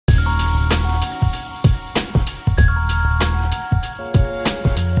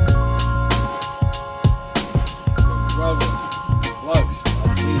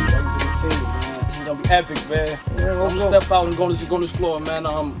epic, man. Yeah, I'm gonna step out and go on this floor, man.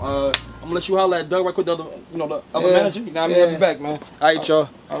 I'm gonna let you holler at Doug right quick, the other, the other manager. You know what I mean? I'll be back, man. All right, y'all.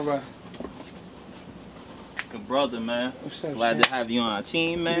 All right. Good brother, man. What's up, Glad to have you on our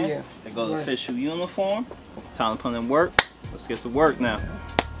team, man. Yeah. There goes the official uniform. Time to put in work. Let's get to work now.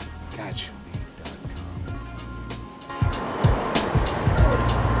 Got you.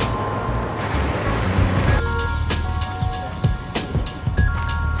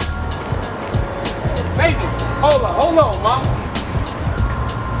 Baby, hold on, mom.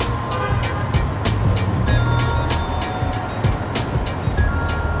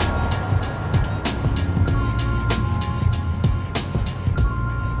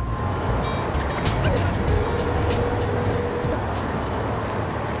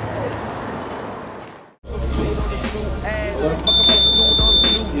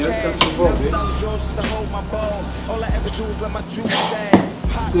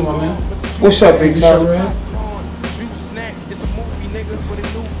 What's up, big man? Juice snacks, it's a movie, nigga, with a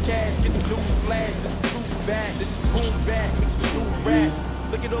new cash. Get the news flash, the truth back. This is boom back, mixed with new rap.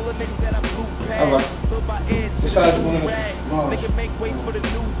 Look at all the niggas that I flew past. Put my head to the new rag. Nigga make way for the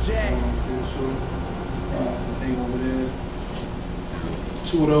new jack. Thing over there.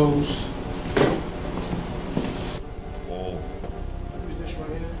 2 of those. Whoa.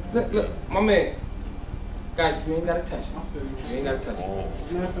 Look, my man. God, you ain't gotta touch it. I feel you. You ain't gotta touch it.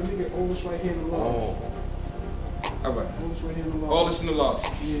 Now, if a nigga all this right here in the law. All right. All this right here in the law. All this in the law.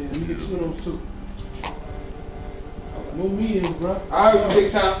 Yeah, let me get 2 of those too. No meetings, bro. I heard you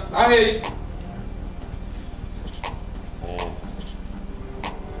big time. I hear you.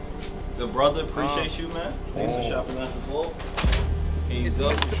 Good brother, appreciate you, man. Thanks for shopping at the vault. Here you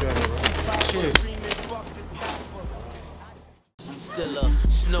go. Cheers. Still a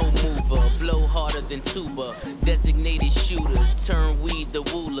snow mover, blow harder than tuba. Designated shooters, turn weed the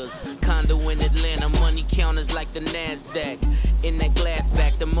rulers. Condo in Atlanta, money counters like the NASDAQ. In that glass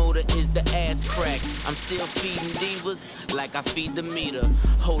back, the motor is the ass crack. I'm still feeding divas like I feed the meter.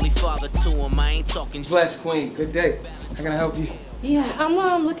 Holy Father to him, I ain't talking. Bless Queen, good day. How can I help you? Yeah,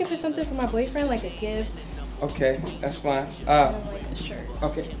 I'm looking for something for my boyfriend, like a gift. Okay, that's fine. Like a shirt.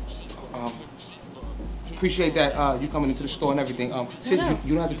 Okay. Appreciate that you coming into the store and everything. Sid,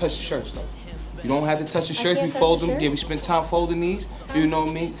 you don't have to touch the shirts though. You don't have to touch the shirts. We fold them. Yeah, we spend time folding these. You know what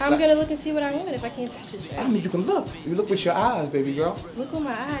I mean? I'm gonna look and see what I want if I can't touch the shirt. I mean, you can look. You look with your eyes, baby girl. Look with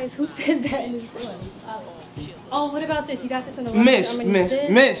my eyes. Who says that in the store? Oh, what about this? You got this in the Miss,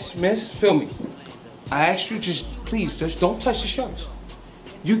 feel me. I asked you, please, don't touch the shirts.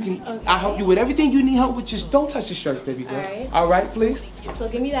 You can. Okay. I help you with everything you need help with. Just don't touch the shirt, baby girl. All right, please. So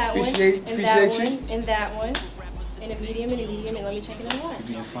give me that appreciate one, and that one, and that one, and a medium, and let me check it out. You're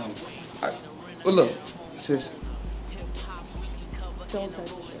being funny. Well, look, sis. Don't touch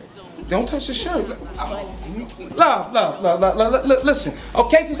the shirt. Don't touch the shirt. Love, listen,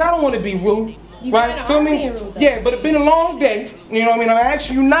 okay? Because I don't want to be rude. Right? Feel me? Rude, yeah, but it's been a long day. You know what I mean? I asked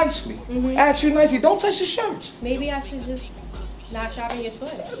you nicely. Asked you nicely. Don't touch the shirts. Maybe I should just not shop in your store.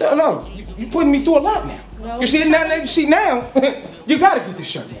 No, you putting me through a lot now. No, you see now, you gotta get this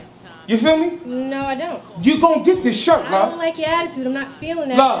shirt. You feel me? No, I don't. You gonna get this shirt, love. I don't like your attitude. I'm not feeling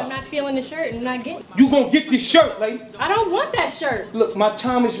that. Love. I'm not feeling the shirt. I'm not getting it. You gonna get this shirt, lady. I don't want that shirt. Look, my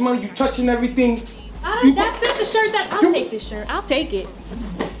time is money. You touching everything. That's not the shirt that I'll take this shirt. I'll take it.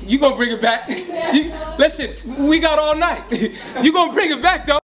 You gonna bring it back? Listen, we got all night. You gonna bring it back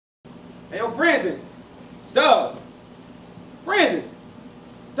though? Hey, yo, Brandon,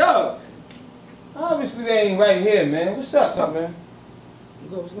 Doug, obviously they ain't right here, man. What's up, man?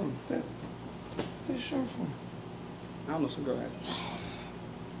 What's going on? This shirt from? I don't know, some girl had it.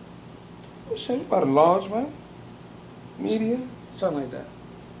 What's up? You about a large, man? Medium? Something like that.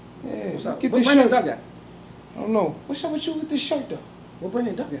 Yeah. What's up? Get this shirt. Doug at? I don't know. What's up with you with this shirt though? What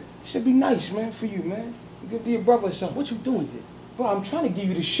Brandon Doug at? It should be nice, man, for you, man. You give it to your brother or something. What you doing here? Bro, I'm trying to give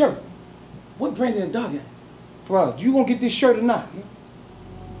you this shirt. What Brandon and Doug at? Bro, you gonna get this shirt or not?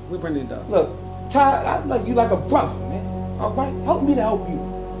 What Brandon and Doug? Look, Ty, I like you like a brother, man. All right? Help me to help you.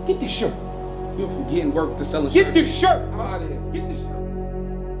 Get this shirt. You're from getting work to selling shirts. Get this shirt! I'm out of here. Get this shirt.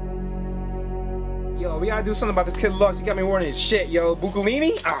 Yo, we gotta do something about this kid Lux. He got me wearing his shit, yo.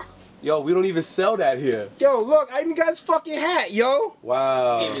 Bucalini? Ah. Yo, we don't even sell that here. Yo, look, I even got his fucking hat, yo.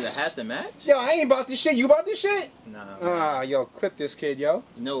 Wow. Gave you the hat to match? Yo, I ain't about this shit. You about this shit? Nah. Ah, yo, clip this kid, yo.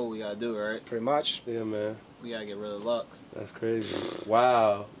 You know what we gotta do, right? Pretty much. Yeah, man. We gotta get rid of Lux. That's crazy.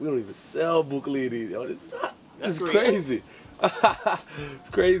 Wow. We don't even sell Bucalini. Yo, this is hot. That's crazy. It's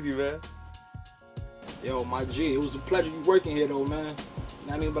crazy, man. Yo, my G, it was a pleasure you working here, though, man. You know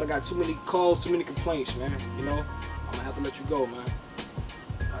what I mean? But I got too many calls, too many complaints, man. You know? I'm gonna have to let you go, man.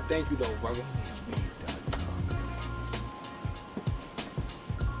 Thank you, though, brother.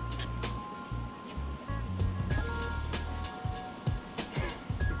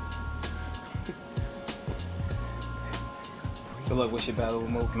 Good luck with your battle with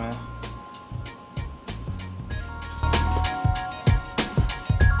Mook, man.